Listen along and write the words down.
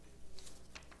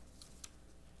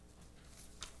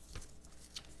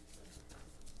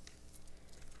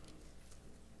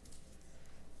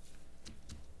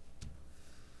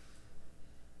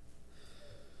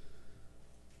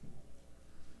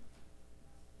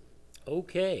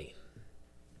Okay.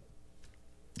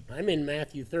 I'm in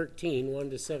Matthew 13, 1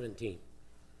 to 17.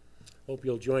 Hope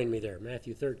you'll join me there.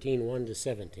 Matthew 13, 1 to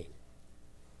 17.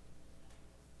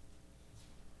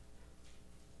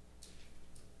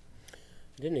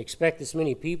 I didn't expect this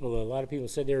many people. A lot of people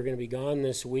said they were going to be gone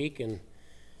this week, and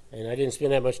I didn't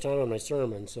spend that much time on my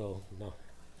sermon, so no.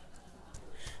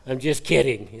 I'm just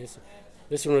kidding.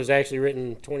 This one was actually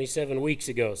written 27 weeks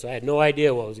ago, so I had no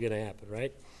idea what was going to happen,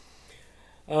 right?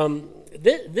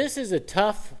 This is a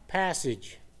tough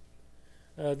passage.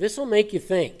 This will make you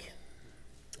think.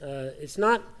 It's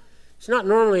not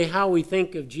normally how we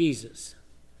think of Jesus.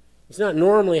 It's not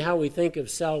normally how we think of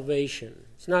salvation.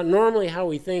 It's not normally how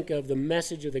we think of the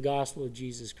message of the gospel of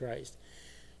Jesus Christ.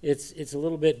 It's a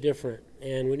little bit different,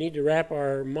 and we need to wrap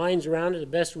our minds around it the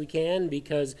best we can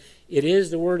because it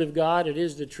is the Word of God, it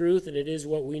is the truth, and it is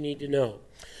what we need to know.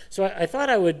 So I thought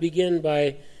I would begin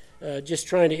by just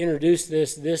trying to introduce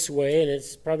this way, and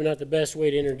it's probably not the best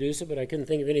way to introduce it, but I couldn't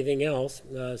think of anything else,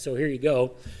 so here you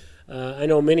go. I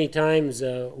know many times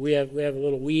we have a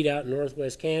little weed out in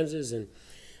northwest Kansas, and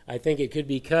I think it could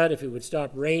be cut if it would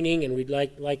stop raining, and we'd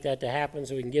like that to happen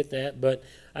so we can get that. But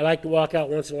I like to walk out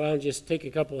once in a while and just take a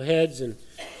couple of heads and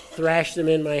thrash them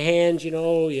in my hands,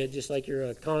 just like you're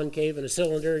a concave in a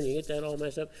cylinder, and you get that all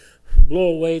messed up. Blow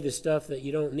away the stuff that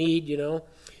you don't need,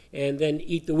 and then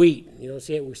eat the wheat.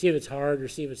 See if it's hard or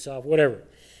see if it's soft, whatever.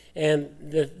 And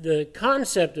the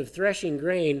concept of threshing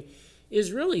grain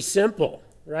is really simple,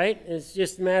 right? It's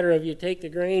just a matter of you take the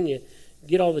grain, you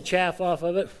get all the chaff off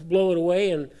of it, blow it away,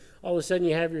 and all of a sudden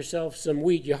you have yourself some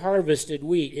wheat. You harvested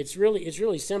wheat. It's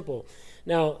really simple.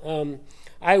 Now,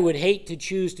 I would hate to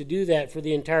choose to do that for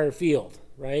the entire field,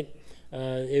 right? I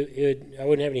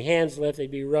wouldn't have any hands left.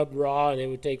 They'd be rubbed raw, and it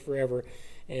would take forever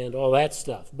and all that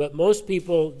stuff. But most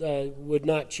people would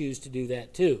not choose to do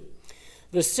that too.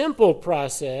 The simple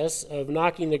process of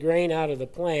knocking the grain out of the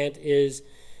plant is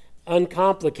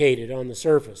uncomplicated on the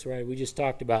surface, right? We just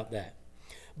talked about that.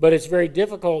 But it's very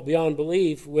difficult beyond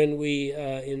belief when we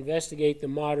investigate the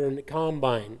modern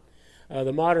combine.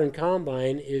 The modern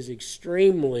combine is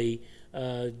extremely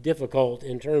difficult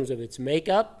in terms of its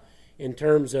makeup, in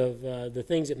terms of the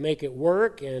things that make it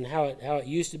work, and how it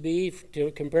used to be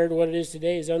compared to what it is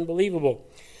today is unbelievable.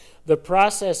 The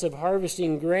process of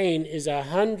harvesting grain is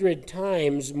 100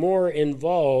 times more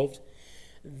involved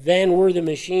than were the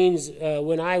machines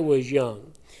when I was young.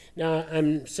 Now,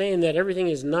 I'm saying that everything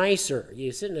is nicer.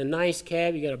 You sit in a nice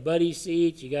cab, you got a buddy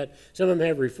seat, some of them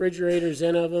have refrigerators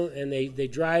in them, and they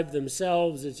drive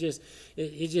themselves. It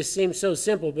just seems so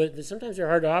simple, but sometimes they're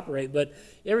hard to operate. But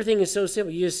everything is so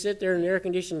simple. You just sit there in an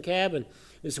air-conditioned cab, and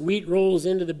this wheat rolls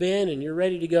into the bin, and you're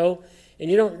ready to go. And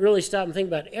you don't really stop and think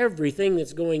about everything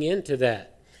that's going into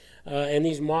that. And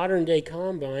these modern-day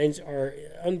combines are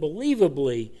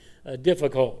unbelievably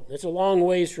difficult. It's a long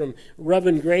ways from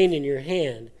rubbing grain in your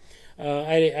hand.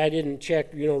 I didn't check,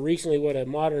 recently what a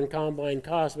modern combine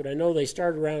costs, but I know they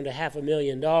start around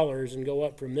 $500,000 and go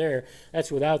up from there.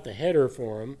 That's without the header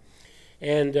for them.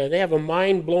 And they have a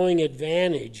mind-blowing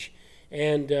advantage.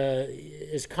 And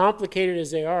as complicated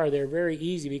as they are, they're very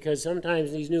easy because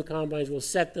sometimes these new combines will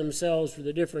set themselves for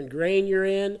the different grain you're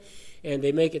in, and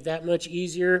they make it that much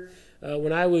easier.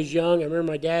 When I was young, I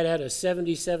remember my dad had a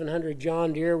 7700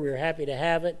 John Deere. We were happy to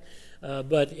have it.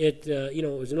 But it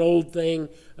was an old thing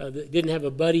that didn't have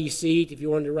a buddy seat. If you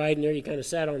wanted to ride in there, you kind of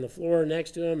sat on the floor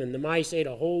next to him, and the mice ate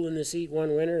a hole in the seat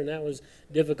one winter, and that was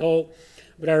difficult.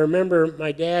 But I remember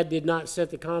my dad did not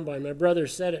set the combine. My brother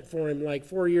set it for him like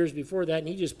 4 years before that, and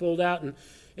he just pulled out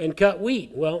and cut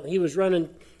wheat. Well, he was running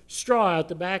straw out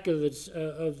the back of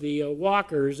the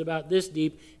walkers about this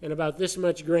deep and about this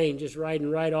much grain just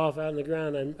riding right off out on the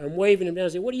ground. I'm waving him down. I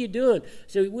said, "What are you doing?" I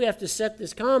said, "We have to set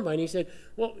this combine." He said,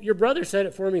 "Well, your brother set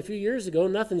it for me a few years ago.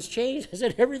 Nothing's changed." I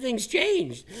said, "Everything's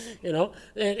changed."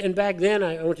 And back then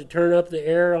I went to turn up the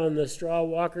air on the straw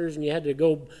walkers, and you had to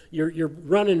go, you're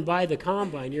running by the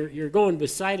combine. You're going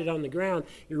beside it on the ground.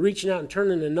 You're reaching out and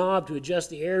turning the knob to adjust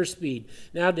the airspeed.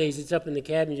 Nowadays it's up in the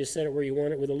cab and you just set it where you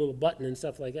want it with a little button and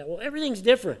stuff like that. Well, everything's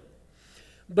different.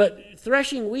 But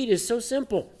threshing wheat is so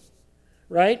simple,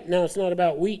 right? Now, it's not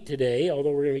about wheat today,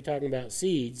 although we're going to be talking about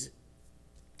seeds.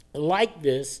 Like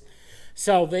this,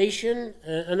 salvation,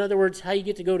 in other words, how you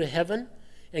get to go to heaven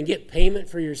and get payment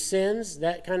for your sins,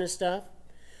 that kind of stuff.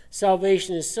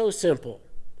 Salvation is so simple,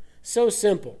 so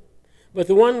simple. But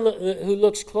the one who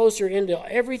looks closer into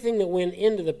everything that went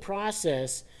into the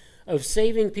process of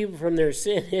saving people from their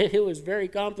sin, it was very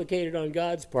complicated on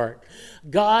God's part.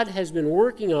 God has been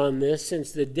working on this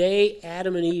since the day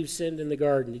Adam and Eve sinned in the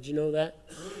garden. Did you know that?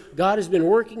 God has been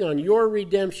working on your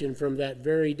redemption from that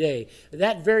very day.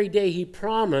 That very day he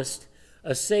promised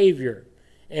a Savior.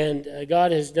 And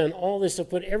God has done all this to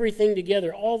put everything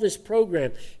together, all this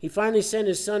program. He finally sent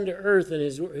his son to earth, and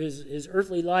his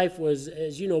earthly life was,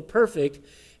 as you know, perfect.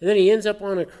 And then he ends up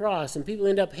on a cross, and people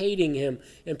end up hating him,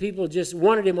 and people just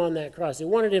wanted him on that cross. They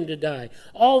wanted him to die.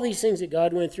 All these things that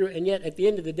God went through, and yet at the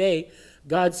end of the day,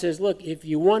 God says, look, if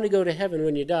you want to go to heaven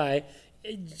when you die,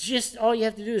 just all you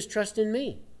have to do is trust in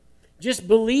me. Just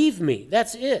believe me.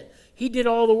 That's it. He did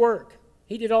all the work.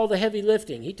 He did all the heavy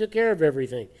lifting. He took care of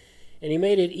everything. And he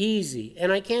made it easy.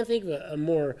 And I can't think of a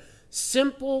more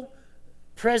simple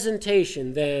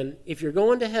presentation than if you're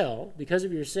going to hell because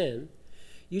of your sin,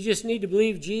 you just need to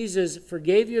believe Jesus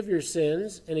forgave you of your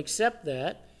sins and accept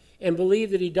that and believe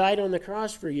that he died on the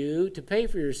cross for you to pay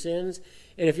for your sins.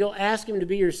 And if you'll ask him to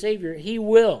be your Savior, he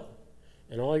will.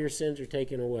 And all your sins are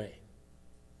taken away.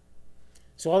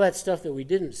 So all that stuff that we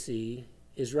didn't see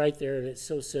is right there, and it's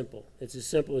so simple. It's as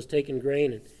simple as taking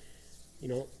grain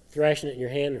and, thrashing it in your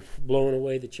hand and blowing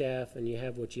away the chaff, and you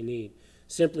have what you need.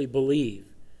 Simply believe.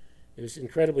 It was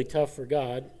incredibly tough for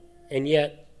God, and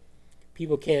yet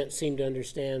people can't seem to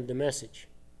understand the message.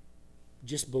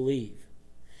 Just believe.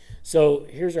 So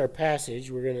here's our passage.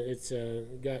 It's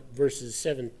got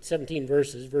 17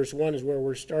 verses. Verse 1 is where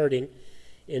we're starting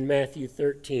in Matthew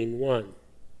 13:1.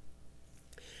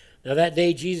 Now that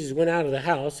day Jesus went out of the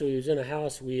house, so he was in a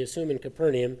house, we assume in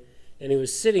Capernaum, and he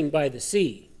was sitting by the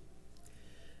sea.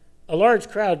 A large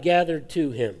crowd gathered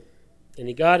to him, and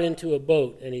he got into a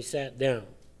boat and he sat down,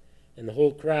 and the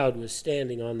whole crowd was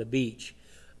standing on the beach.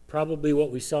 Probably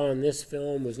what we saw in this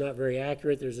film was not very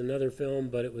accurate. There's another film,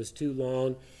 but it was too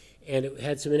long, and it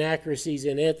had some inaccuracies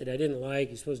in it that I didn't like.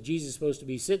 Jesus is supposed to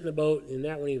be sitting in the boat, and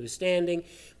that one he was standing,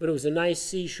 but it was a nice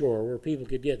seashore where people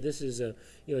could get. This is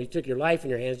you took your life in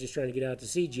your hands just trying to get out to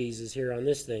see Jesus here on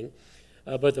this thing.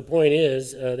 But the point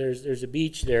is, there's a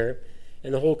beach there,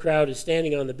 and the whole crowd is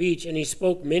standing on the beach, and he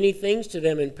spoke many things to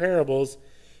them in parables,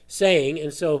 saying,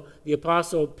 and so the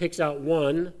apostle picks out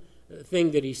one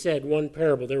thing that he said, one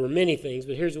parable. There were many things,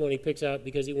 but here's the one he picks out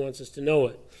because he wants us to know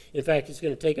it. In fact, it's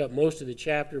going to take up most of the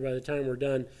chapter by the time we're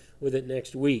done with it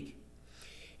next week.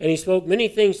 And he spoke many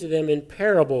things to them in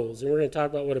parables, and we're going to talk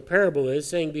about what a parable is,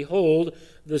 saying, behold,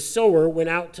 the sower went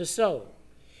out to sow.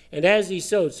 And as he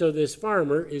sowed, so this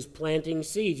farmer is planting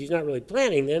seeds. He's not really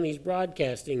planting them, he's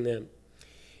broadcasting them.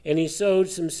 And he sowed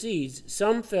some seeds.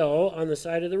 Some fell on the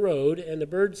side of the road, and the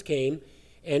birds came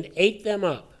and ate them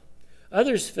up.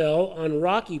 Others fell on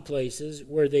rocky places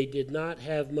where they did not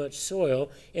have much soil,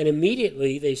 and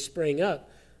immediately they sprang up,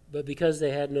 but because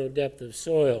they had no depth of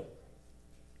soil,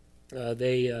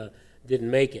 they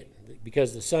didn't make it.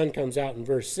 Because the sun comes out in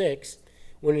verse 6,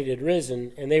 when it had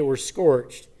risen, and they were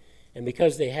scorched, and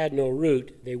because they had no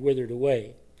root, they withered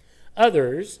away.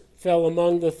 Others fell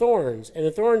among the thorns, and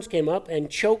the thorns came up and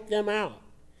choked them out.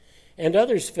 And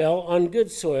others fell on good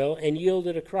soil and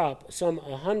yielded a crop, some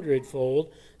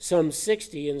 100-fold, some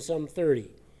 60, and some 30.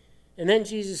 And then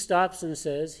Jesus stops and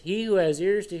says, he who has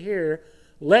ears to hear,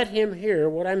 let him hear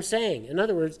what I'm saying. In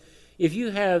other words, if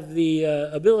you have the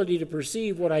ability to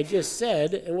perceive what I just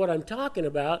said and what I'm talking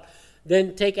about,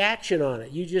 then take action on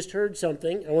it. You just heard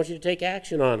something. I want you to take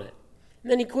action on it.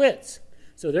 And then he quits.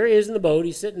 So there he is in the boat.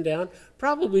 He's sitting down.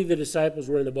 Probably the disciples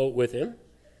were in the boat with him.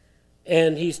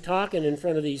 And he's talking in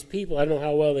front of these people. I don't know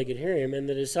how well they could hear him. And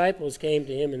the disciples came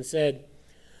to him and said,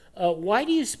 why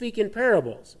do you speak in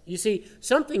parables? You see,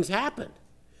 something's happened.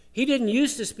 He didn't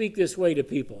used to speak this way to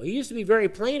people. He used to be very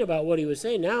plain about what he was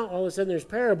saying. Now, all of a sudden, there's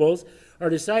parables. Our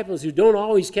disciples who don't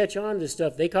always catch on to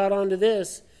stuff, they caught on to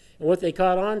this. And what they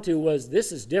caught on to was,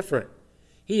 this is different.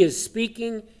 He is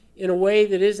speaking in a way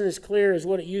that isn't as clear as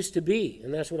what it used to be.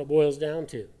 And that's what it boils down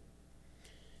to.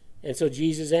 And so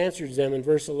Jesus answers them in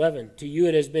verse 11, to you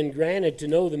it has been granted to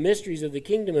know the mysteries of the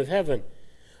kingdom of heaven,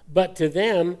 but to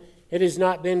them it has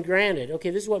not been granted. Okay,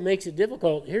 this is what makes it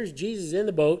difficult. Here's Jesus in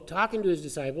the boat talking to his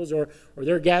disciples, or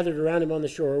they're gathered around him on the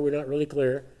shore. We're not really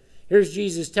clear. Here's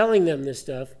Jesus telling them this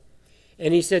stuff.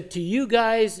 And he said, to you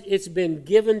guys, it's been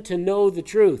given to know the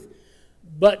truth.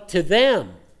 But to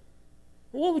them,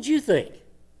 what would you think?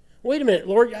 Wait a minute,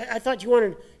 Lord, I thought you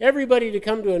wanted everybody to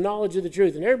come to a knowledge of the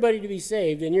truth and everybody to be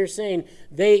saved. And you're saying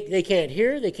they can't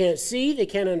hear, they can't see, they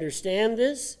can't understand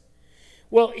this?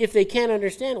 Well, if they can't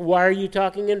understand, why are you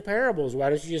talking in parables? Why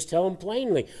don't you just tell them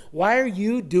plainly? Why are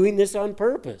you doing this on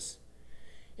purpose?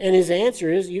 And his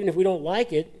answer is, even if we don't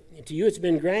like it, to you it's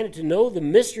been granted to know the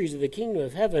mysteries of the kingdom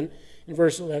of heaven, in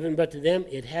verse 11, but to them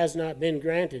it has not been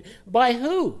granted. By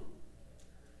who?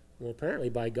 Well, apparently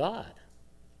by God.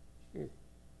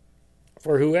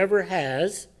 For whoever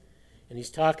has, and he's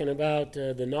talking about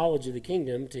the knowledge of the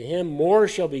kingdom, to him more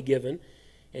shall be given,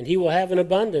 and he will have an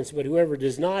abundance, but whoever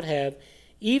does not have,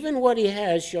 even what he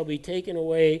has shall be taken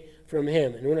away from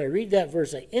him. And when I read that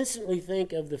verse, I instantly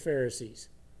think of the Pharisees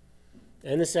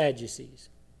and the Sadducees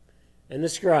and the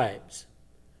scribes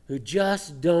who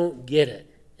just don't get it.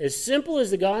 As simple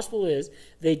as the gospel is,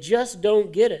 they just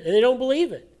don't get it, and they don't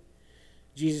believe it.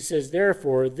 Jesus says,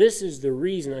 therefore, this is the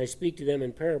reason I speak to them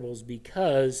in parables,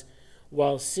 because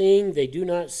while seeing they do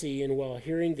not see, and while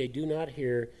hearing they do not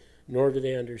hear, nor do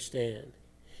they understand.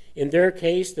 In their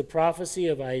case, the prophecy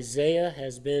of Isaiah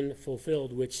has been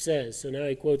fulfilled, which says, so now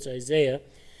he quotes Isaiah,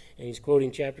 and he's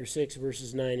quoting chapter 6,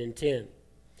 verses 9 and 10.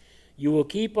 You will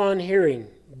keep on hearing,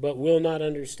 but will not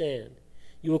understand.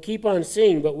 You will keep on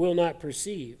seeing, but will not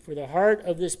perceive. For the heart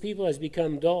of this people has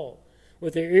become dull.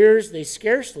 With their ears they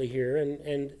scarcely hear,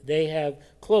 and they have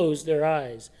closed their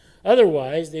eyes.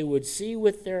 Otherwise they would see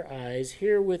with their eyes,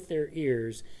 hear with their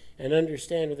ears, and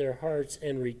understand with their hearts,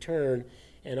 and return,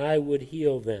 and I would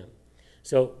heal them.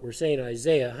 So we're saying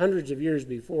Isaiah, hundreds of years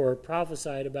before,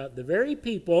 prophesied about the very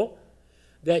people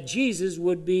that Jesus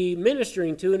would be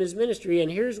ministering to in his ministry,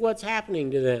 and here's what's happening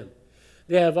to them.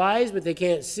 They have eyes, but they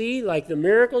can't see, like the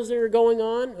miracles that are going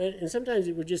on. And sometimes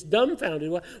they were just dumbfounded.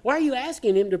 Why are you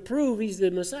asking him to prove he's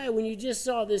the Messiah when you just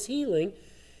saw this healing?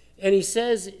 And he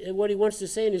says what he wants to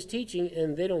say in his teaching,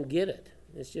 and they don't get it.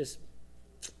 It's just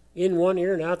in one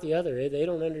ear and out the other. They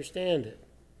don't understand it.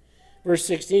 Verse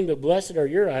 16, but blessed are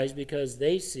your eyes because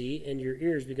they see, and your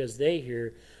ears because they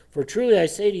hear. For truly I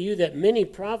say to you that many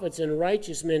prophets and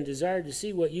righteous men desired to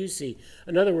see what you see.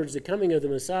 In other words, the coming of the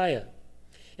Messiah.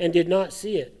 And did not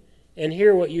see it, and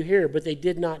hear what you hear, but they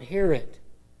did not hear it.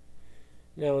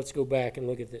 Now let's go back and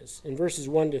look at this. In verses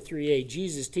 1 to 3a,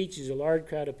 Jesus teaches a large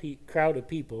crowd of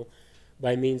people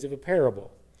by means of a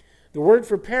parable. The word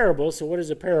for parable, so what is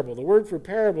a parable? The word for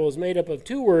parable is made up of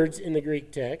two words in the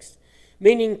Greek text,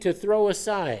 meaning to throw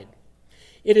aside.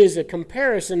 It is a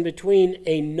comparison between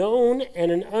a known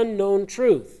and an unknown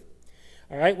truth.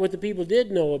 All right, what the people did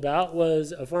know about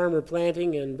was a farmer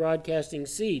planting and broadcasting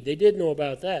seed. They did know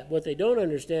about that. What they don't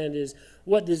understand is,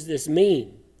 what does this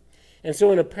mean? And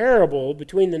so in a parable,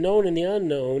 between the known and the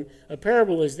unknown, a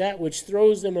parable is that which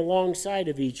throws them alongside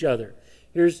of each other.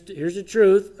 Here's the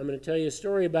truth. I'm going to tell you a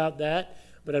story about that,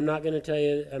 but I'm not going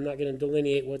to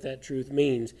delineate what that truth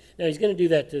means. Now, he's going to do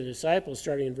that to the disciples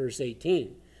starting in verse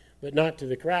 18, but not to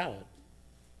the crowd.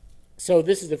 So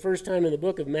this is the first time in the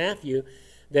book of Matthew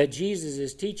that Jesus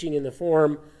is teaching in the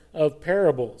form of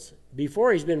parables.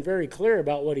 Before, he's been very clear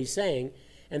about what he's saying,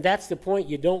 and that's the point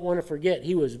you don't want to forget.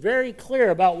 He was very clear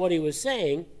about what he was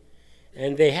saying,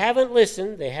 and they haven't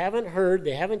listened, they haven't heard,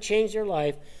 they haven't changed their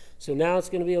life, so now it's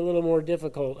going to be a little more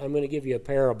difficult. I'm going to give you a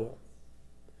parable.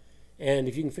 And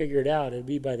if you can figure it out, it'll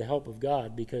be by the help of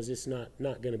God, because it's not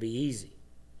going to be easy.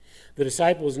 The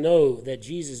disciples know that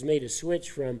Jesus made a switch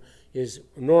from his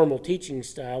normal teaching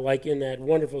style, like in that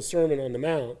wonderful Sermon on the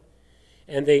Mount,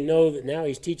 and they know that now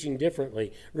he's teaching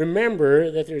differently. Remember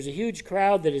that there's a huge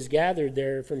crowd that is gathered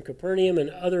there from Capernaum and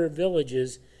other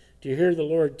villages to hear the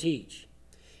Lord teach.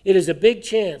 It is a big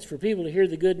chance for people to hear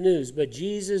the good news, but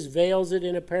Jesus veils it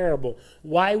in a parable.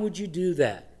 Why would you do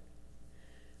that?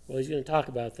 Well, he's going to talk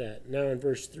about that now in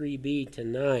verse 3b to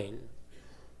 9.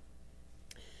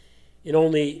 In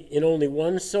only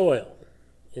one soil,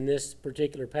 in this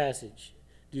particular passage,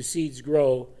 do seeds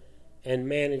grow and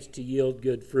manage to yield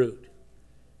good fruit.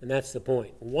 And that's the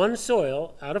point. One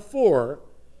soil out of 4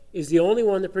 is the only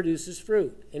one that produces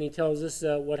fruit. And he tells us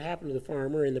what happened to the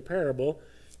farmer in the parable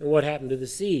and what happened to the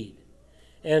seed.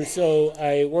 And so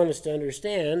I want us to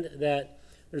understand that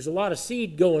there's a lot of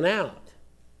seed going out,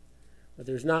 but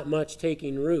there's not much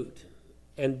taking root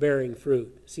and bearing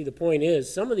fruit. See, the point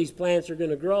is, some of these plants are going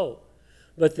to grow,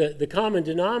 but the common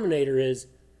denominator is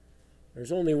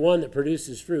there's only one that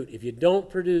produces fruit. If you don't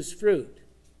produce fruit,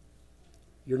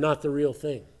 you're not the real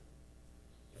thing.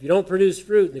 If you don't produce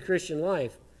fruit in the Christian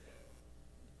life,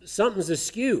 something's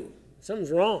askew.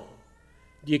 Something's wrong.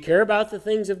 Do you care about the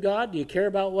things of God? Do you care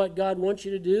about what God wants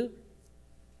you to do?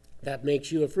 That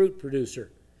makes you a fruit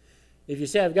producer. If you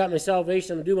say, I've got my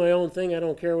salvation, I'm going to do my own thing, I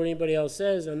don't care what anybody else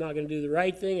says, I'm not going to do the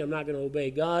right thing, I'm not going to obey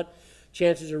God,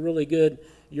 chances are really good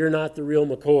you're not the real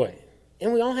McCoy.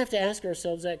 And we all have to ask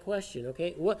ourselves that question,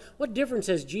 okay? What difference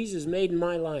has Jesus made in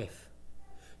my life?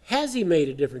 Has he made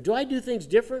a difference? Do I do things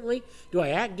differently? Do I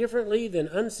act differently than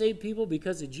unsaved people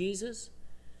because of Jesus?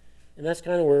 And that's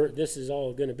kind of where this is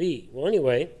all going to be. Well,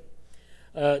 anyway,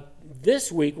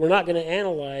 this week we're not going to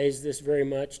analyze this very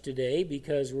much today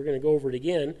because we're going to go over it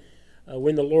again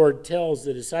when the Lord tells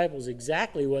the disciples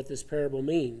exactly what this parable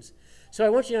means. So I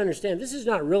want you to understand, this is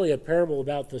not really a parable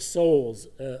about the souls,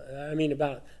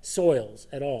 about soils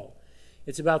at all.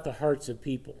 It's about the hearts of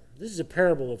people. This is a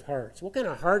parable of hearts. What kind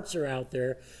of hearts are out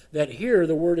there that hear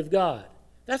the word of God?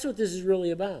 That's what this is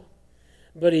really about.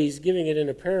 But he's giving it in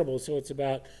a parable, so it's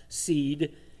about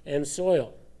seed and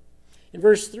soil. In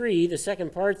verse 3, the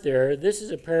second part there, this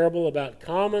is a parable about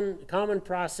common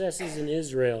processes in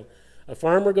Israel. A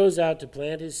farmer goes out to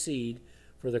plant his seed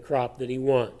for the crop that he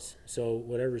wants. So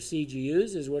whatever seed you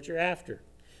use is what you're after.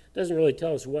 It doesn't really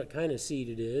tell us what kind of seed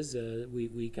it is.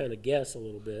 We kind of guess a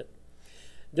little bit.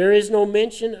 There is no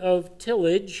mention of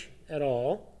tillage at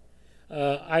all,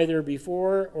 either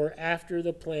before or after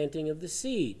the planting of the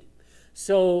seed.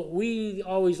 So we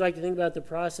always like to think about the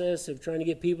process of trying to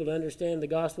get people to understand the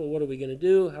gospel. What are we going to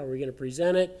do? How are we going to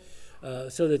present it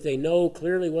so that they know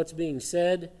clearly what's being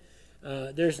said?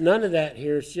 There's none of that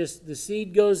here. It's just the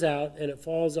seed goes out and it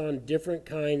falls on different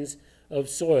kinds of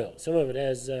soil. Some of it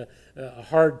has a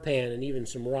hard pan and even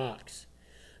some rocks.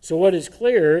 So what is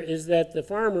clear is that the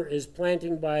farmer is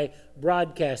planting by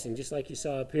broadcasting, just like you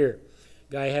saw up here.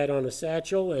 Guy had on a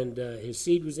satchel and his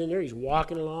seed was in there. He's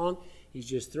walking along. He's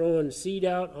just throwing seed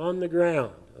out on the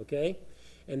ground, okay?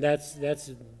 And that's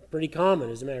pretty common.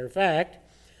 As a matter of fact,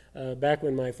 back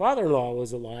when my father-in-law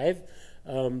was alive,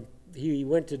 he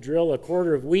went to drill a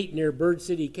quarter of wheat near Bird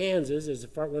City, Kansas, as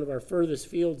one of our furthest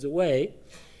fields away,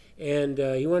 and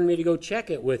he wanted me to go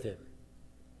check it with him.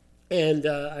 And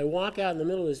I walk out in the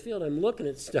middle of this field, I'm looking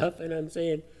at stuff, and I'm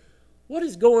saying, what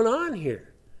is going on here?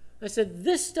 I said,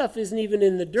 this stuff isn't even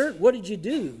in the dirt. What did you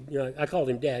do? You know, I called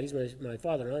him Dad. He's my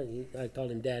father-in-law. I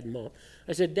called him Dad and Mom.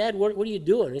 I said, Dad, what are you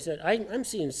doing? He said, I'm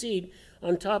seeing seed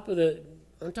on top of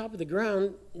the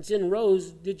ground. It's in rows.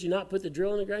 Did you not put the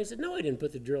drill in the ground? He said, no, I didn't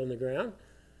put the drill in the ground.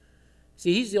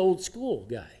 See, he's the old school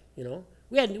guy, you know.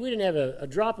 We didn't have a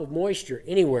drop of moisture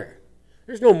anywhere.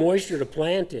 There's no moisture to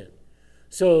plant in.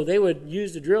 So they would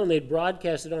use the drill and they'd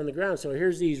broadcast it on the ground. So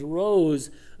here's these rows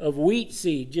of wheat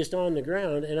seed just on the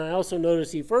ground. And I also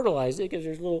noticed he fertilized it because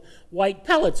there's little white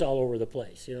pellets all over the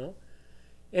place, you know.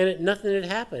 And nothing had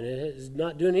happened. It was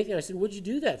not doing anything. I said, what'd you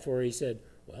do that for? He said,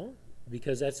 well,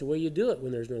 because that's the way you do it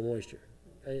when there's no moisture.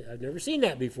 I've never seen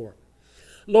that before.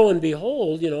 Lo and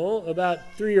behold, you know, about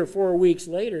 3 or 4 weeks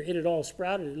later, it had all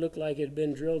sprouted. It looked like it had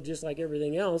been drilled just like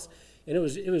everything else. And it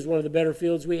was one of the better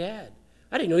fields we had.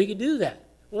 I didn't know you could do that.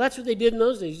 Well, that's what they did in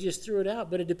those days. You just threw it out.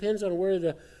 But it depends on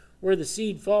where the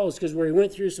seed falls, because where he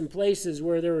went through some places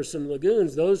where there were some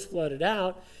lagoons, those flooded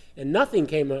out, and nothing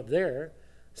came up there.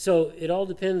 So it all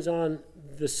depends on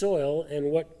the soil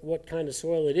and what kind of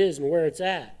soil it is and where it's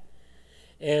at.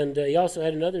 And he also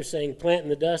had another saying, plant in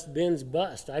the dust, bends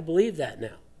bust. I believe that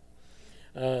now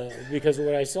because of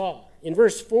what I saw. In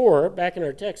verse 4, back in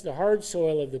our text, the hard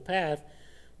soil of the path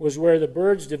was where the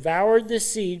birds devoured the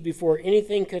seed before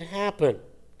anything could happen.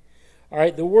 All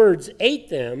right, the words ate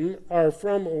them are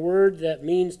from a word that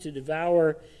means to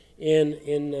devour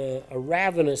in a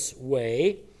ravenous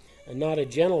way, and not a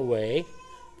gentle way.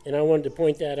 And I wanted to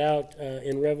point that out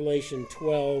in Revelation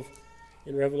 12,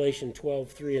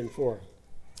 3 and 4.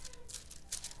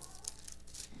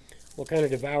 What kind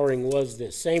of devouring was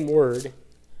this? Same word,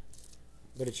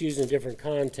 but it's used in a different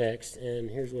context, and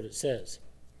here's what it says.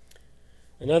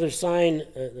 Another sign,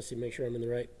 let's see, make sure I'm in the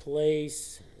right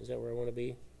place. Is that where I want to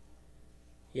be?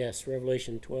 Yes,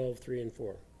 Revelation 12, 3 and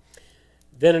 4.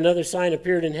 Then another sign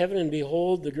appeared in heaven, and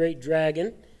behold, the great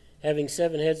dragon, having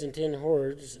 7 heads and 10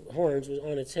 horns, was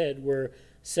on its head were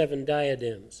 7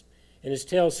 diadems. And his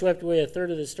tail swept away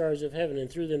 1/3 of the stars of heaven and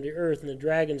threw them to earth. And the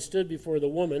dragon stood before the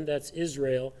woman, that's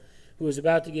Israel, who was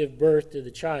about to give birth to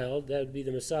the child, that would be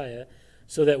the Messiah,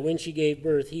 so that when she gave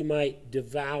birth, he might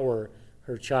devour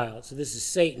her child. So this is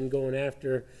Satan going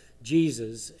after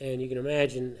Jesus, and you can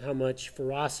imagine how much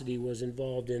ferocity was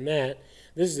involved in that.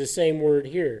 This is the same word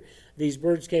here. These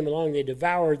birds came along, they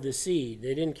devoured the seed.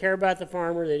 They didn't care about the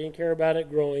farmer, they didn't care about it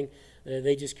growing,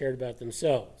 they just cared about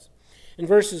themselves. In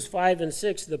verses 5 and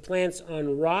 6, the plants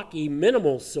on rocky,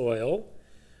 minimal soil,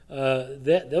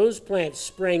 those plants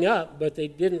sprang up, but they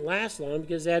didn't last long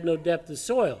because they had no depth of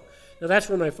soil. Now that's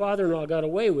where my father-in-law got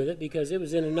away with it, because it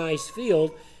was in a nice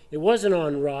field. It wasn't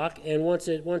on rock, and once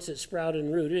it sprouted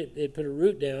and rooted, it put a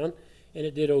root down, and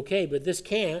it did okay. But this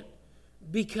can't,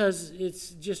 because it's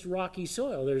just rocky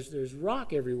soil. There's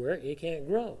rock everywhere. It can't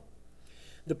grow.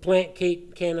 The plant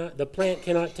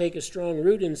cannot take a strong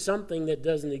root in something that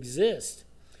doesn't exist.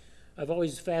 I've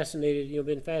always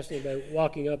been fascinated by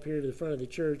walking up here to the front of the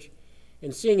church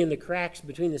and seeing in the cracks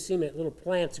between the cement little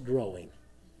plants growing.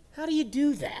 How do you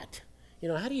do that? You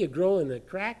know, how do you grow in the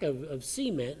crack of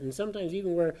cement, and sometimes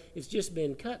even where it's just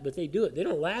been cut, but they do it. They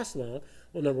don't last long.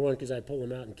 Well, number one, because I pull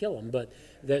them out and kill them, but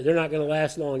they're not going to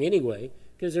last long anyway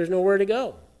because there's nowhere to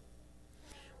go.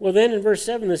 Well, then in verse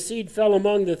 7, the seed fell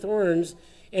among the thorns,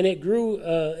 and it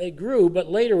grew, but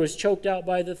later was choked out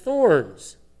by the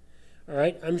thorns. All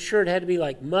right, I'm sure it had to be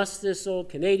like musk thistle,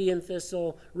 Canadian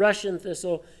thistle, Russian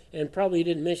thistle, and probably he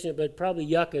didn't mention it, but probably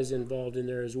yucca is involved in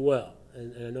there as well.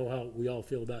 And I know how we all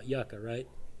feel about yucca, right?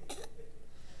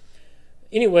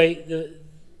 Anyway,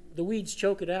 the weeds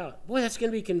choke it out. Boy, that's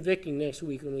going to be convicting next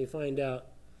week when we find out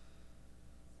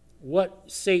what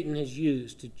Satan has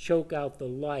used to choke out the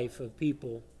life of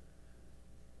people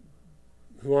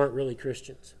who aren't really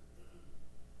Christians.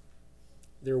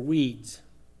 They're weeds.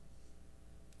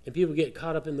 And people get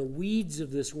caught up in the weeds of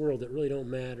this world that really don't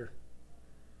matter.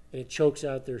 And it chokes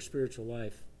out their spiritual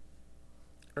life.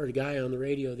 I heard a guy on the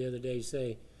radio the other day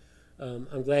say,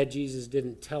 I'm glad Jesus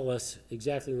didn't tell us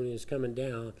exactly when he was coming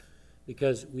down,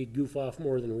 because we'd goof off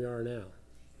more than we are now.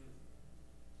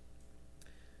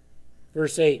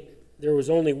 Verse 8, there was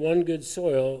only one good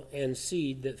soil and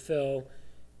seed that fell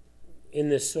in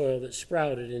this soil that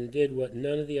sprouted and did what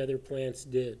none of the other plants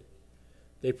did.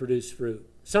 They produced fruit.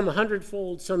 Some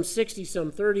 100-fold, some 60,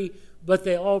 some 30, but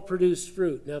they all produced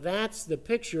fruit. Now that's the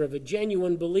picture of a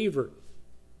genuine believer.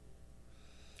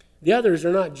 The others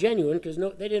are not genuine because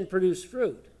they didn't produce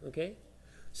fruit, okay?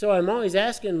 So I'm always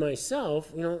asking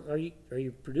myself, are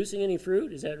you producing any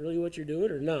fruit? Is that really what you're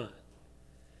doing or not?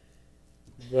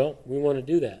 Well, we want to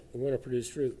do that. We want to produce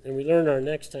fruit. And we learn our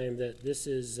next time that this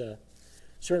is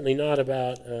certainly not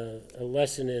about a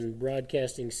lesson in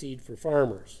broadcasting seed for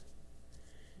farmers.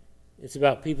 It's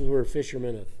about people who are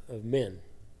fishermen of men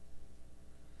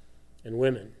and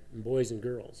women and boys and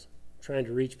girls, trying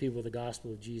to reach people with the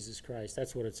gospel of Jesus Christ.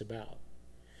 That's what it's about.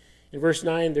 In verse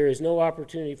 9, there is no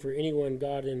opportunity for anyone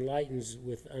God enlightens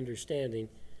with understanding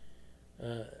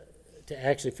to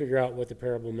actually figure out what the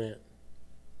parable meant.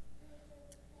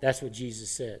 That's what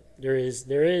Jesus said. There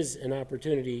is an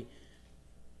opportunity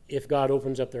if God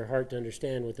opens up their heart to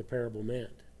understand what the parable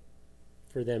meant,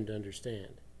 for them to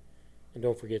understand. And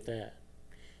don't forget that.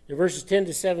 In verses 10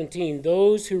 to 17,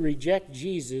 those who reject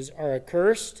Jesus are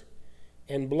accursed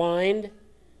and blind,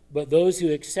 but those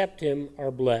who accept him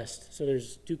are blessed. So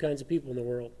there's two kinds of people in the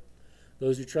world.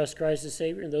 Those who trust Christ as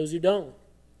Savior and those who don't.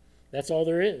 That's all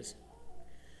there is.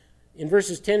 In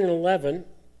verses 10 and 11,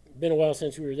 been a while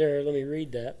since we were there, let me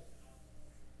read that.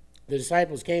 The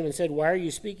disciples came and said, "Why are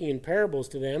you speaking in parables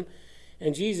to them?"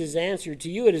 And Jesus answered, "To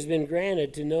you it has been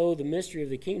granted to know the mystery of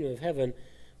the kingdom of heaven,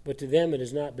 but to them it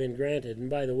has not been granted." And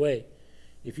by the way,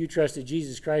 if you trusted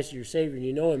Jesus Christ as your Savior and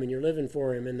you know him and you're living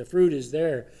for him and the fruit is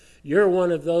there, you're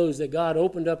one of those that God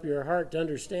opened up your heart to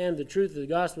understand the truth of the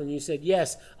gospel, and you said,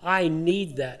 yes, I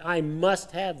need that. I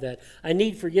must have that. I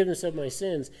need forgiveness of my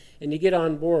sins. And you get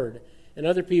on board. And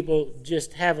other people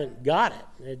just haven't got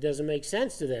it. It doesn't make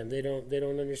sense to them. They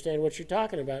don't understand what you're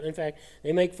talking about. In fact,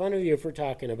 they make fun of you for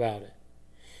talking about it.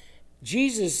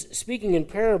 Jesus, speaking in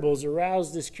parables,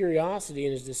 aroused this curiosity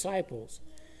in his disciples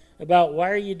about, why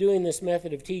are you doing this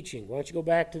method of teaching? Why don't you go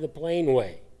back to the plain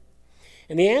way?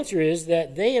 And the answer is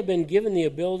that they have been given the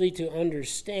ability to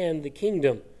understand the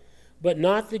kingdom, but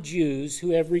not the Jews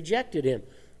who have rejected him.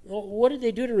 Well, what did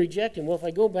they do to reject him? Well, if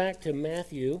I go back to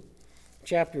Matthew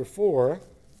chapter 4,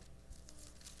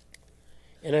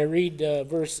 and I read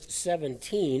verse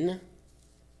 17,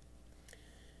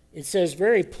 it says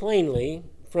very plainly,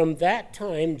 "From that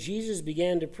time Jesus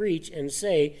began to preach and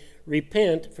say,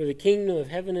 'Repent, for the kingdom of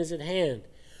heaven is at hand.'"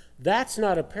 That's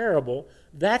not a parable.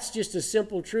 That's just a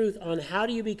simple truth on how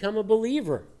do you become a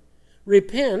believer.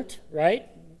 Repent, right?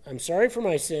 I'm sorry for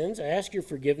my sins. I ask your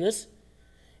forgiveness.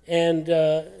 And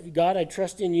God, I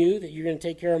trust in you that you're going to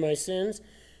take care of my sins.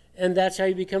 And that's how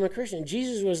you become a Christian.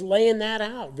 Jesus was laying that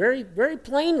out very, very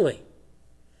plainly.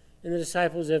 And the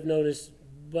disciples have noticed,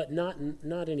 but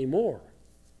not anymore.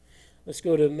 Let's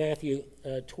go to Matthew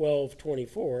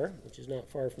 12:24, which is not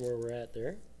far from where we're at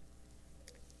there.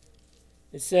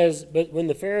 It says, "But when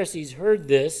the Pharisees heard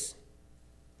this,"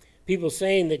 people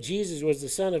saying that Jesus was the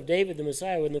son of David, the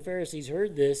Messiah, when the Pharisees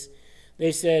heard this,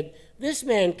 they said, "This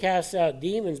man casts out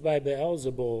demons by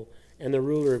Beelzebul and the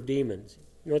ruler of demons."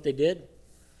 You know what they did?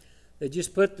 They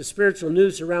just put the spiritual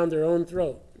noose around their own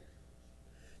throat.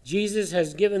 Jesus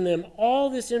has given them all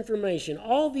this information,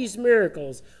 all these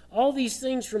miracles, all these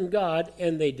things from God,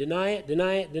 and they deny it,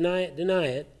 deny it, deny it, deny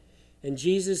it. And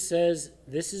Jesus says,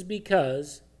 this is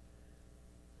because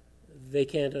they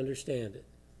can't understand it.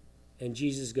 And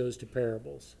Jesus goes to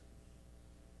parables.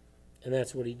 And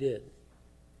that's what he did.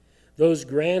 Those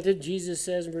granted, Jesus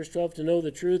says in verse 12, to know the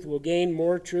truth will gain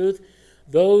more truth.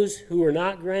 Those who are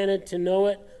not granted to know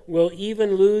it will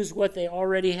even lose what they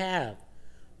already have.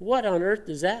 What on earth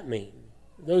does that mean?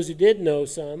 Those who did know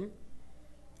some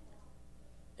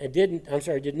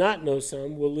did not know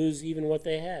some will lose even what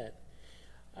they had.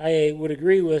 I would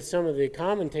agree with some of the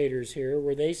commentators here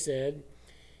where they said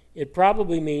it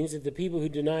probably means that the people who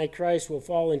deny Christ will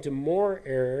fall into more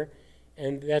error,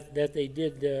 and and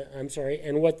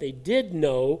what they did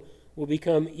know will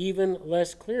become even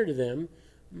less clear to them,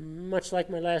 much like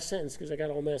my last sentence because I got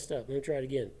all messed up. Let me try it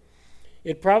again.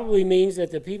 It probably means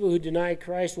that the people who deny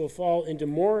Christ will fall into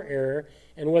more error,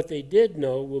 and what they did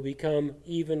know will become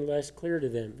even less clear to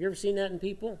them. Have you ever seen that in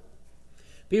people?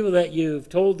 People that you've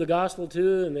told the gospel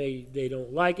to, and they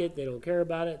don't like it, they don't care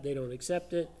about it, they don't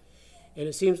accept it. And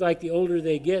it seems like the older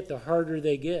they get, the harder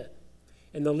they get.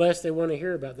 And the less they want to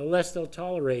hear about it, the less they'll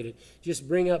tolerate it. Just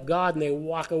bring up God and they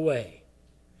walk away.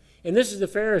 And this is the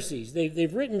Pharisees.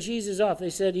 They've written Jesus off. They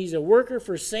said he's a worker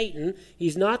for Satan.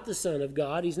 He's not the Son of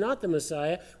God. He's not the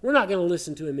Messiah. We're not going to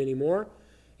listen to him anymore.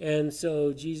 And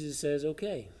so Jesus says,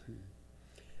 okay.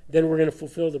 Then we're going to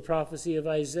fulfill the prophecy of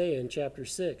Isaiah in chapter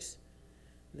 6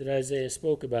 that Isaiah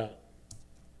spoke about.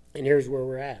 And here's where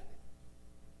we're at.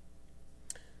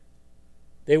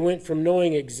 They went from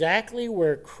knowing exactly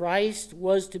where Christ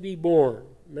was to be born.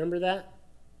 Remember that?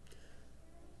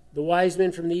 The wise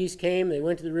men from the east came. They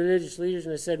went to the religious leaders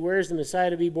and they said, where's the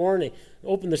Messiah to be born? They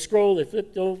opened the scroll. They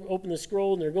flipped open the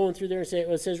scroll, and they're going through there and say,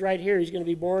 well, it says right here he's going to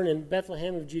be born in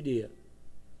Bethlehem of Judea.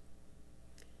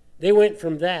 They went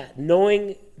from that,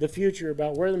 knowing the future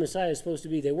about where the Messiah is supposed to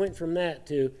be. They went from that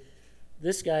to,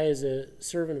 this guy is a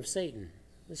servant of Satan.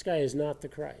 This guy is not the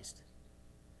Christ.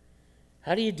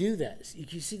 How do you do that?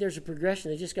 You see there's a progression.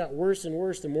 They just got worse and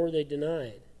worse the more they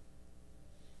denied.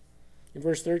 In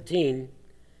verse 13,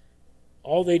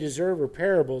 all they deserve are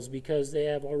parables because they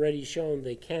have already shown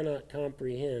they cannot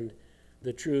comprehend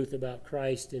the truth about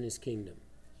Christ and his kingdom.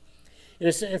 In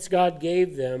a sense, God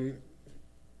gave them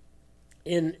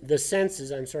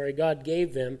God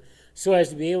gave them so as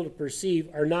to be able to perceive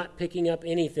are not picking up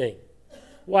anything.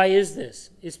 Why is this?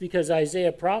 It's because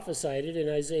Isaiah prophesied it in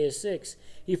Isaiah 6.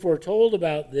 He foretold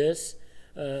about this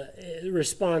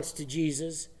response to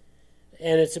Jesus,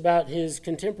 and it's about his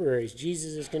contemporaries,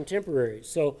 Jesus' contemporaries.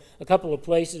 So a couple of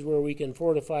places where we can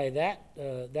fortify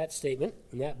that statement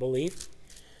and that belief.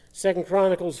 2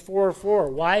 Chronicles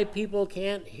 4:4, why people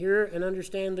can't hear and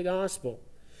understand the gospel.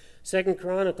 Did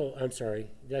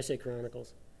I say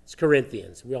Chronicles? It's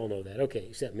Corinthians. We all know that. Okay,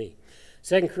 except me.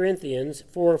 2 Corinthians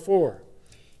 4:4,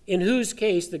 in whose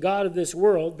case the God of this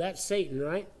world, that's Satan,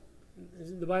 right?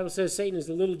 The Bible says Satan is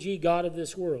the little g god of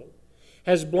this world,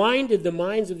 has blinded the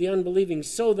minds of the unbelieving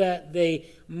so that they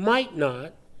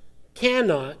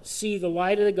cannot see the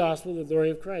light of the gospel of the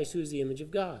glory of Christ, who is the image of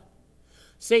God.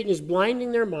 Satan is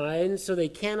blinding their minds so they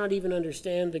cannot even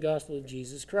understand the gospel of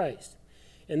Jesus Christ.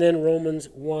 And then Romans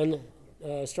 1,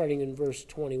 starting in verse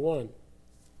 21.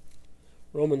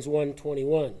 Romans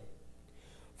 1:21.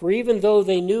 For even though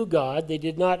they knew God, they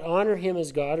did not honor him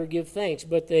as God or give thanks,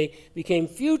 but they became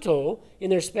futile in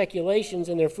their speculations,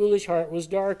 and their foolish heart was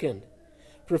darkened.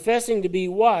 Professing to be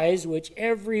wise, which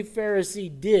every Pharisee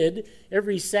did,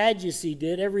 every Sadducee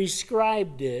did, every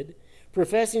scribe did,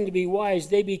 professing to be wise,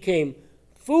 they became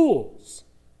fools.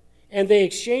 And they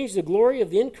exchanged the glory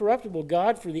of the incorruptible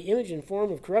God for the image and form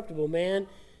of corruptible man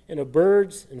and of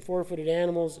birds and four-footed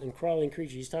animals and crawling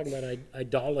creatures. He's talking about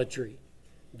idolatry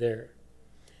there.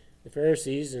 The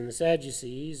Pharisees and the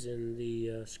Sadducees and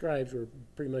the scribes were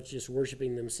pretty much just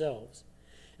worshiping themselves.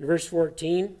 In verse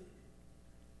 14,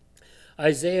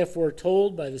 Isaiah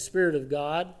foretold by the Spirit of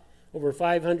God over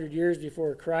 500 years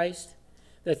before Christ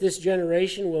that this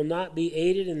generation will not be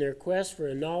aided in their quest for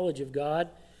a knowledge of God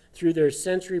through their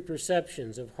sensory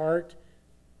perceptions of heart,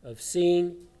 of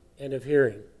seeing, and of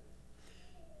hearing.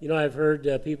 You know, I've heard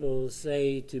people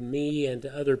say to me and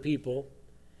to other people,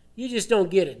 you just don't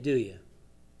get it, do you?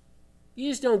 You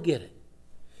just don't get it.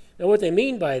 Now, what they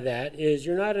mean by that is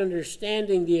you're not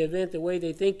understanding the event the way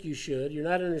they think you should. You're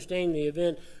not understanding the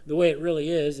event the way it really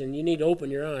is, and you need to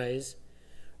open your eyes.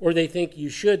 Or they think you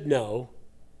should know.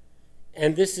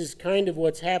 And this is kind of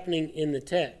what's happening in the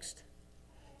text.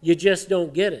 You just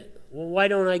don't get it. Well, why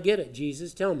don't I get it,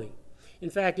 Jesus? Tell me. In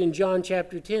fact, in John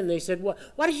chapter 10, they said, why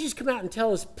don't you just come out and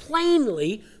tell us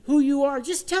plainly who you are?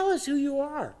 Just tell us who you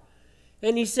are.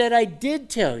 And he said, I did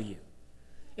tell you.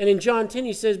 And in John 10,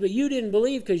 he says, but you didn't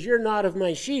believe because you're not of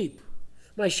my sheep.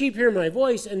 My sheep hear my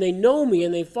voice, and they know me,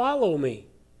 and they follow me.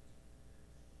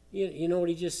 You know what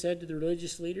he just said to the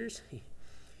religious leaders?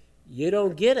 You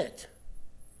don't get it.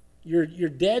 You're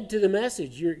dead to the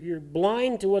message. You're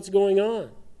blind to what's going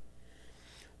on.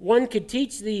 One could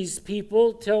teach these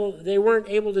people till they weren't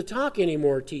able to talk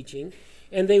anymore teaching,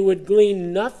 and they would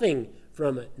glean nothing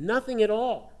from it, nothing at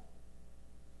all.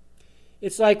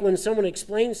 It's like when someone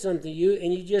explains something to you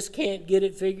and you just can't get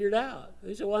it figured out.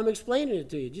 They say, well, I'm explaining it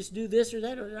to you. Just do this or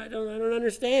that. Or I don't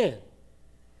understand.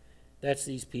 That's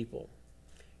these people.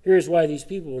 Here's why these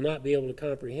people will not be able to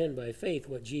comprehend by faith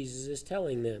what Jesus is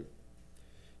telling them.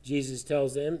 Jesus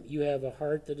tells them, you have a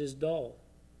heart that is dull.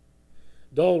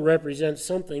 Dull represents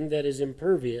something that is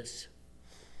impervious.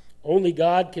 Only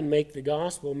God can make the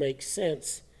gospel make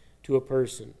sense to a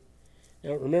person.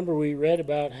 Now, remember we read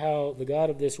about how the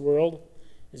God of this world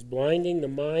is blinding the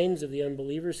minds of the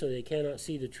unbelievers so they cannot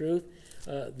see the truth.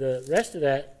 The rest of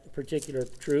that particular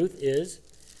truth is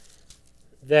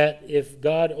that if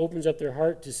God opens up their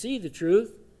heart to see the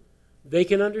truth, they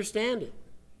can understand it.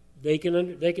 They can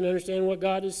understand what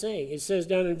God is saying. It says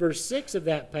down in verse 6 of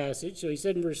that passage, so he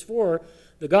said in verse 4,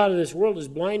 the God of this world is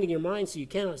blinding your mind so you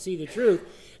cannot see the truth.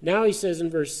 Now he says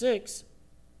in verse 6,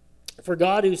 for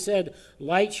God who said,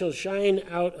 light shall shine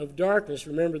out of darkness,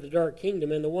 remember the dark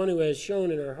kingdom, and the one who has shown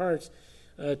in our hearts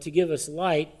to give us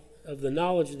light of the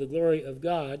knowledge of the glory of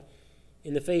God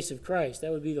in the face of Christ.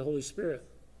 That would be the Holy Spirit.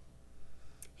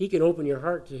 He can open your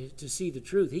heart to see the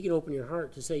truth. He can open your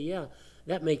heart to say, yeah,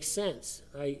 that makes sense.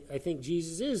 I think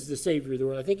Jesus is the Savior of the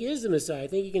world. I think he is the Messiah. I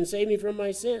think he can save me from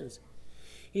my sins.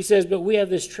 He says, but we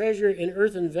have this treasure in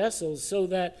earthen vessels so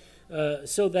that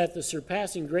the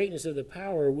surpassing greatness of the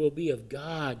power will be of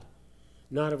God,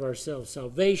 not of ourselves.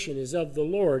 Salvation is of the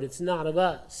Lord. It's not of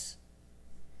us.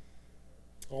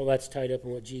 All that's tied up in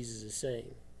what Jesus is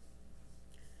saying.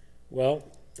 Well,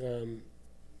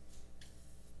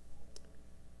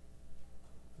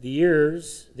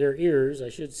 their ears, I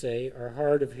should say, are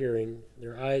hard of hearing.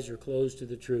 Their eyes are closed to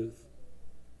the truth.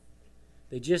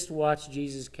 They just watched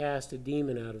Jesus cast a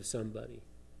demon out of somebody.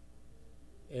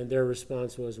 And their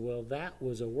response was, well, that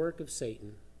was a work of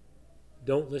Satan.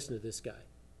 Don't listen to this guy.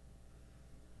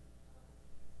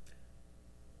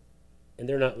 And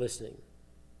they're not listening.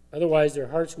 Otherwise, their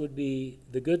hearts would be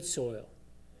the good soil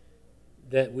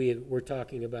that we were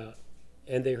talking about.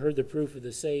 And they heard the proof of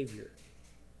the Savior.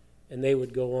 And they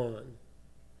would go on.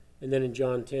 And then in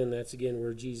John 10, that's again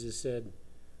where Jesus said,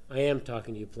 I am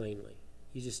talking to you plainly.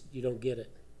 You don't get it.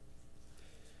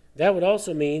 That would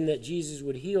also mean that Jesus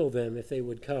would heal them if they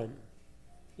would come,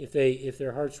 if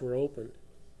their hearts were opened.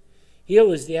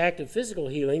 Heal is the act of physical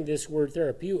healing. This word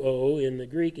therapeuo in the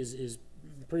Greek is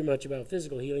pretty much about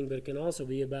physical healing, but it can also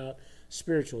be about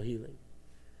spiritual healing.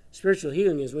 Spiritual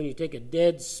healing is when you take a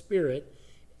dead spirit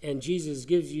and Jesus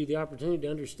gives you the opportunity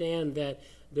to understand that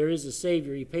there is a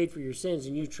Savior. He paid for your sins,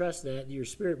 and you trust that. Your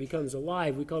spirit becomes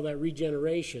alive. We call that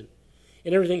regeneration.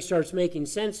 And everything starts making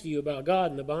sense to you about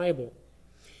God and the Bible.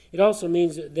 It also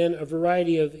means then a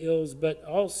variety of ills, but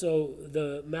also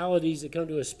the maladies that come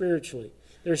to us spiritually.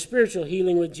 There's spiritual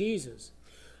healing with Jesus.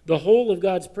 The whole of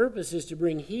God's purpose is to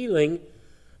bring healing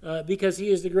because he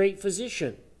is the great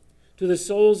physician to the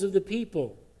souls of the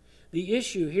people. The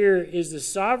issue here is the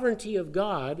sovereignty of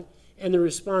God and the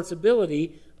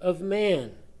responsibility of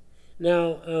man.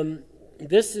 Now,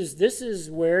 this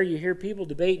is where you hear people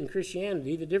debate in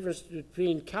Christianity the difference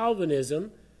between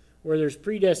Calvinism, where there's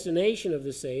predestination of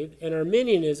the saved, and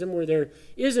Arminianism, where there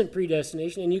isn't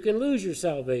predestination and you can lose your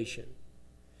salvation.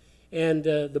 And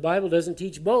the Bible doesn't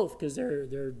teach both because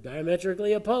they're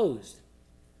diametrically opposed.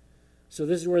 So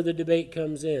this is where the debate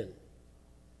comes in.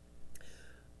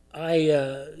 I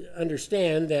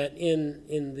understand that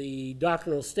in the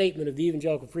doctrinal statement of the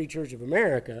Evangelical Free Church of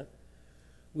America,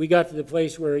 we got to the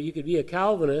place where you could be a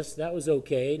Calvinist, that was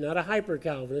okay, not a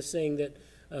hyper-Calvinist, saying that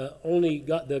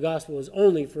the gospel is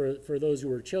only for those who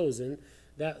were chosen.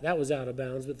 That was out of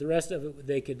bounds, but the rest of it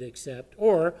they could accept.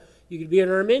 Or you could be an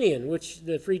Arminian, which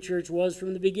the Free Church was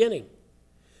from the beginning.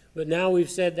 But now we've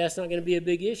said that's not going to be a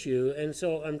big issue, and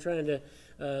so I'm trying to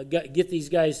get these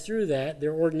guys through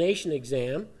their ordination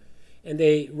exam, and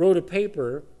they wrote a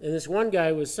paper, and this one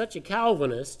guy was such a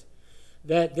Calvinist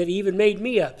that he even made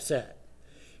me upset.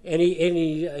 And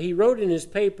he wrote in his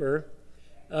paper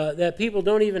that people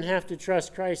don't even have to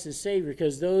trust Christ as Savior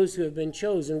because those who have been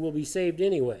chosen will be saved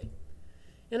anyway.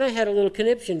 And I had a little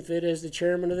conniption fit as the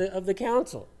chairman of the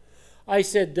council. I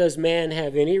said, does man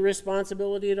have any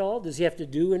responsibility at all? Does he have to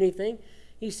do anything?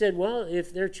 He said, well,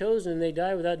 if they're chosen and they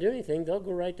die without doing anything, they'll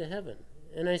go right to heaven.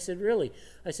 And I said, really?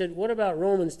 I said, what about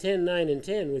Romans 10, 9, and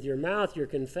 10? With your mouth, you're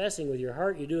confessing. With your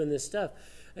heart, you're doing this stuff.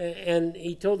 And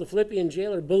he told the Philippian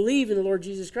jailer, believe in the Lord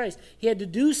Jesus Christ. He had to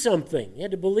do something. He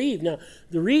had to believe. Now,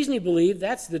 the reason he believed,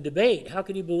 that's the debate. How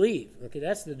could he believe? Okay,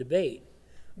 that's the debate.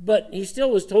 But he still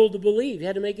was told to believe. He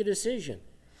had to make a decision.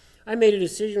 I made a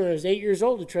decision when I was 8 years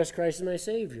old to trust Christ as my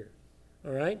Savior.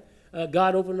 All right?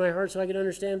 God opened my heart so I could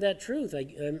understand that truth.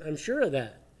 I'm sure of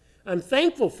that. I'm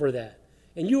thankful for that.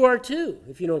 And you are too,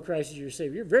 if you know Christ as your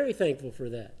Savior. You're very thankful for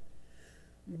that.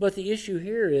 But the issue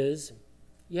here is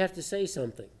you have to say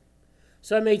something.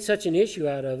 So I made such an issue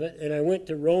out of it, and I went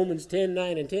to Romans 10,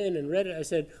 9, and 10 and read it. I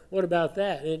said, what about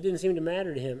that? And it didn't seem to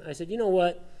matter to him. I said, you know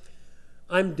what?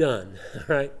 I'm done, all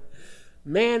right?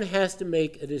 Man has to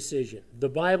make a decision. The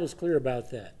Bible's clear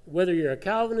about that. Whether you're a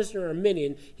Calvinist or a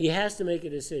Arminian, he has to make a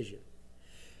decision.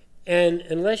 And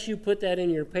unless you put that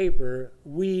in your paper,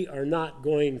 we are not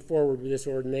going forward with this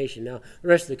ordination. Now, the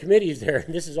rest of the committee is there,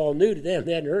 and this is all new to them.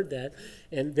 They hadn't heard that,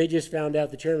 and they just found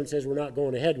out the chairman says we're not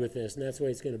going ahead with this, and that's the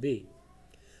way it's going to be.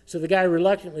 So the guy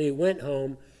reluctantly went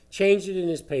home, changed it in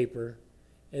his paper,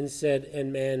 and said,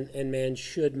 and man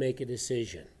should make a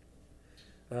decision.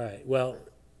 All right, well,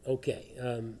 okay.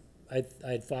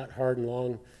 I'd fought hard and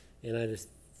long, and I just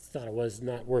thought it was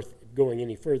not worth going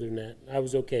any further than that. I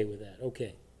was okay with that.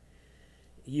 Okay.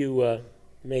 You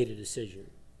made a decision.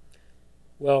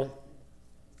 Well,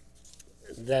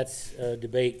 that's a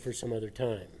debate for some other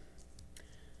time.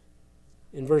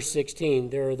 In verse 16,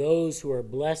 there are those who are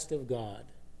blessed of God.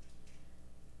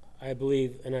 I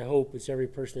believe and I hope it's every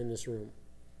person in this room.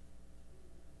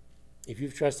 If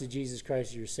you've trusted Jesus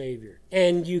Christ as your Savior,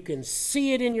 and you can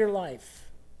see it in your life,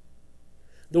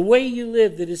 the way you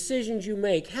live, the decisions you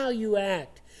make, how you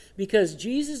act, because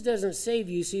Jesus doesn't save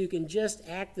you so you can just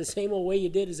act the same old way you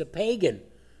did as a pagan,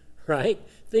 right?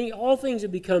 All things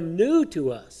have become new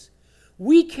to us.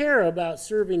 We care about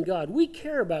serving God. We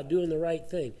care about doing the right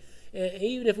thing. And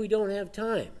even if we don't have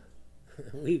time,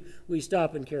 we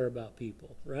stop and care about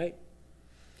people, right?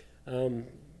 God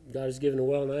has given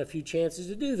Noel and I a few chances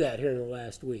to do that here in the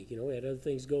last week. You know, we had other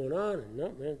things going on, and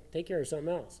no, man, take care of something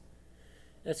else.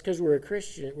 That's because we're a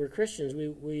Christian. We're Christians.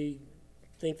 We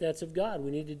think that's of God.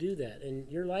 We need to do that, and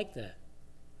you're like that.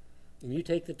 And you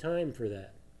take the time for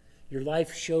that. Your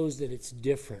life shows that it's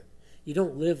different. You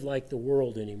don't live like the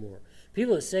world anymore.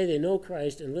 People that say they know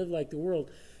Christ and live like the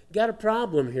world got a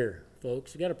problem here,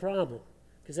 folks. You got a problem,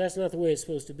 because that's not the way it's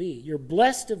supposed to be. You're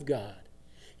blessed of God.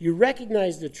 You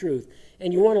recognize the truth,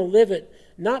 and you want to live it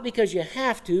not because you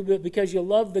have to, but because you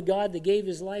love the God that gave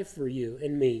his life for you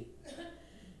and me.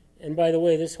 And by the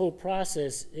way, this whole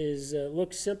process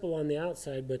looks simple on the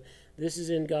outside, but this is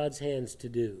in God's hands to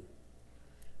do.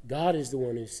 God is the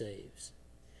one who saves.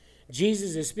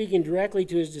 Jesus is speaking directly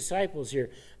to his disciples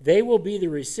here. They will be the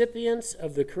recipients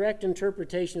of the correct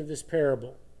interpretation of this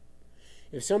parable.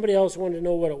 If somebody else wanted to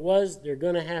know what it was, they're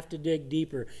going to have to dig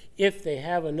deeper if they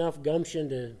have enough gumption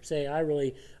to say, I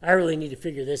really need to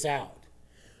figure this out.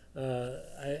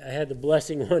 I had the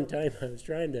blessing one time. I was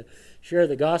trying to share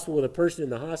the gospel with a person in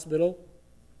the hospital.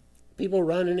 People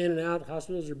running in and out.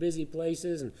 Hospitals are busy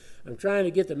places, and I'm trying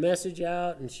to get the message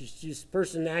out, and this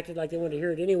person acted like they wanted to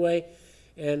hear it anyway.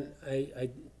 And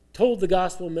I told the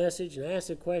gospel message and asked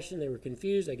a question. They were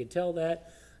confused. I could tell that,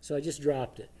 so I just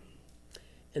dropped it.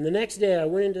 And the next day I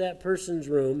went into that person's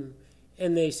room,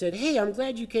 and they said, hey, I'm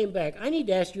glad you came back. I need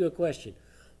to ask you a question.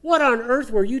 What on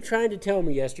earth were you trying to tell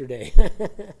me yesterday? I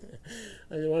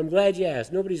said, well, I'm glad you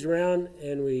asked. Nobody's around,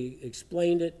 and we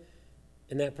explained it,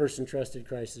 and that person trusted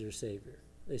Christ as their Savior.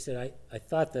 They said, I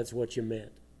thought that's what you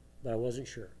meant, but I wasn't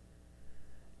sure.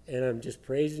 And I'm just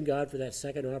praising God for that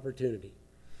second opportunity.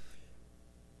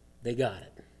 They got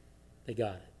it. They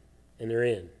got it. And they're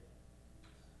in.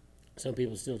 Some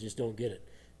people still just don't get it.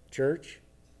 Church,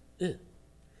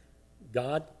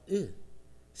 God,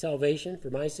 salvation for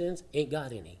my sins, ain't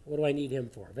got any. What do I need him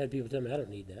for? I've had people tell me I don't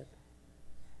need that.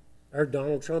 I heard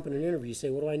Donald Trump in an interview say,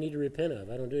 what do I need to repent of?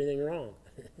 I don't do anything wrong.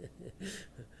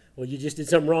 Well, you just did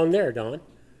something wrong there, Don.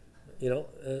 You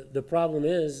know, the problem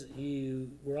is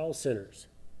we're all sinners.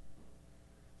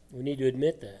 We need to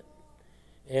admit that.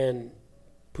 And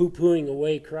poo-pooing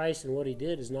away Christ and what he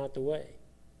did is not the way.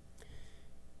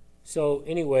 So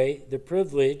anyway, the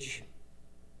privilege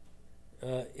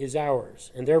is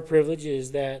ours. And their privilege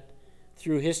is that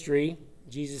through history,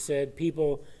 Jesus said,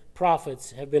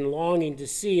 prophets have been longing to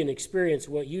see and experience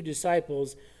what you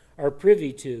disciples are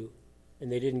privy to,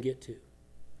 and they didn't get to.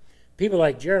 People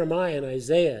like Jeremiah and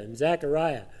Isaiah and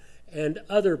Zechariah and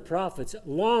other prophets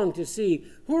long to see,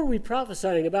 who are we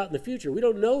prophesying about in the future? We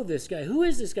don't know this guy. Who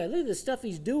is this guy? Look at the stuff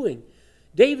he's doing.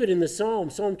 David in the Psalm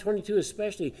 22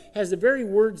 especially, has the very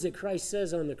words that Christ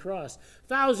says on the cross,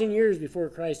 1,000 years before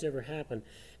Christ ever happened.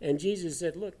 And Jesus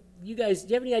said, look, you guys, do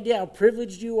you have any idea how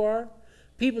privileged you are?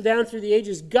 People down through the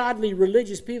ages, godly,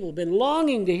 religious people, have been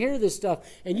longing to hear this stuff.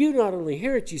 And you not only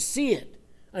hear it, you see it.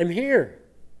 I'm here,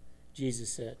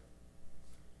 Jesus said.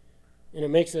 And it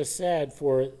makes us sad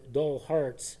for dull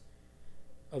hearts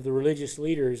of the religious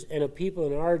leaders and of people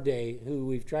in our day who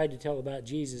we've tried to tell about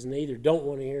Jesus, and they either don't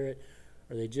want to hear it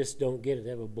or they just don't get it. They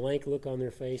have a blank look on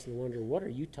their face and wonder, what are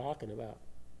you talking about?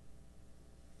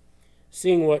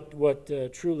 Seeing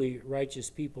what truly righteous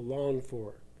people long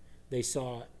for, they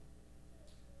saw it.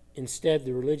 Instead,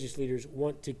 the religious leaders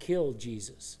want to kill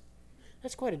Jesus.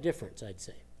 That's quite a difference, I'd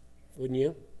say. Wouldn't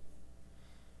you?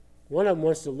 One of them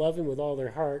wants to love him with all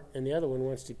their heart, and the other one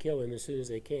wants to kill him as soon as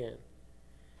they can.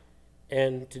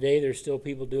 And today there's still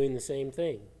people doing the same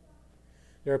thing.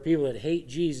 There are people that hate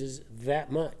Jesus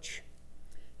that much,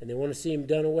 and they want to see him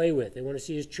done away with. They want to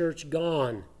see his church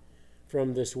gone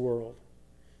from this world,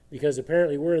 because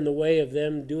apparently we're in the way of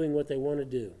them doing what they want to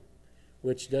do,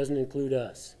 which doesn't include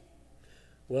us.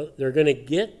 Well, they're going to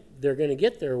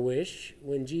get their wish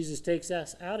when Jesus takes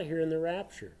us out of here in the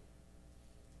rapture.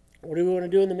 What do we want to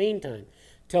do in the meantime?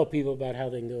 Tell people about how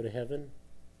they can go to heaven.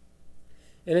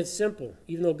 And it's simple.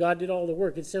 Even though God did all the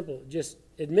work, it's simple. Just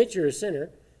admit you're a sinner.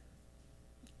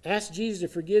 Ask Jesus to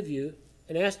forgive you,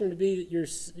 and ask him to be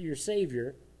your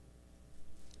Savior,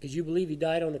 because you believe he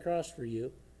died on the cross for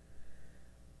you.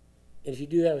 And if you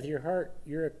do that with your heart,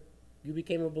 you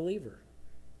became a believer.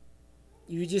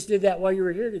 You just did that while you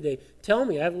were here today. Tell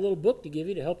me. I have a little book to give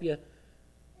you to help you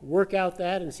work out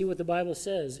that and see what the Bible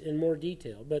says in more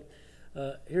detail. But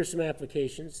here's some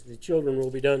applications. The children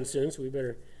will be done soon, so we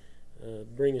better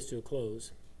bring this to a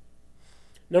close.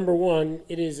 Number one,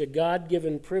 it is a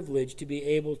God-given privilege to be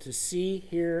able to see,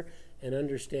 hear, and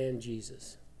understand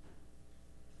Jesus.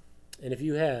 And if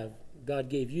you have, God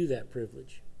gave you that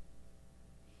privilege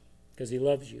because he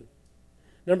loves you.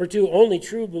 Number two, only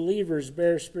true believers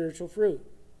bear spiritual fruit.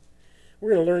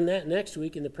 We're going to learn that next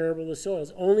week in the parable of the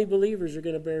soils. Only believers are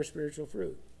going to bear spiritual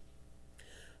fruit.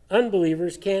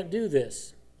 Unbelievers can't do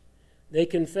this. They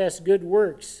confess good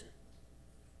works.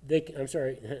 They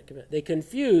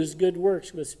confuse good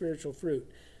works with spiritual fruit.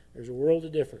 There's a world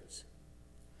of difference.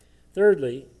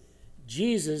 Thirdly,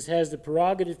 Jesus has the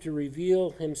prerogative to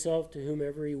reveal himself to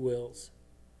whomever he wills.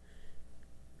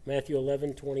 Matthew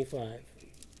 11:25.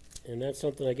 And that's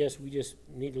something I guess we just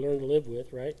need to learn to live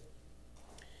with, right?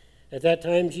 At that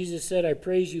time, Jesus said, I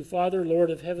praise you, Father, Lord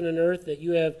of heaven and earth, that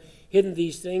you have hidden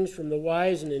these things from the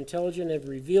wise and intelligent and have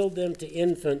revealed them to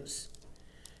infants.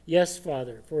 Yes,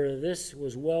 Father, for this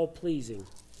was well-pleasing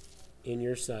in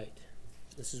your sight.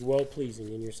 This is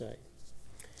well-pleasing in your sight.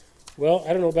 Well,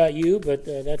 I don't know about you, but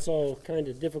that's all kind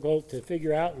of difficult to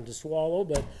figure out and to swallow,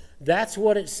 but that's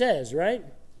what it says, right?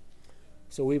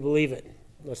 So we believe it.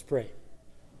 Let's pray.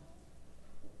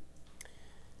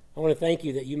 I want to thank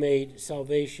you that you made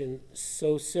salvation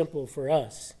so simple for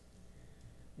us,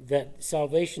 that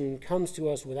salvation comes to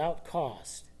us without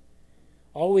cost.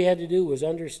 All we had to do was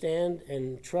understand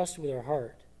and trust with our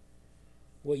heart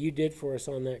what you did for us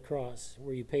on that cross,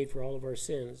 where you paid for all of our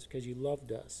sins because you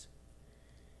loved us.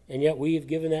 And yet we have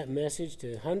given that message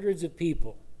to hundreds of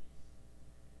people,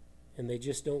 and they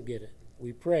just don't get it.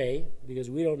 We pray, because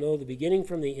we don't know the beginning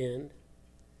from the end,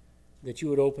 that you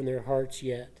would open their hearts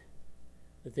yet,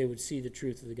 that they would see the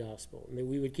truth of the gospel, and that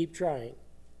we would keep trying.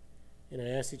 And I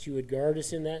ask that you would guard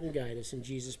us in that and guide us. In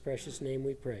Jesus' precious name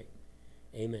we pray.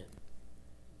 Amen.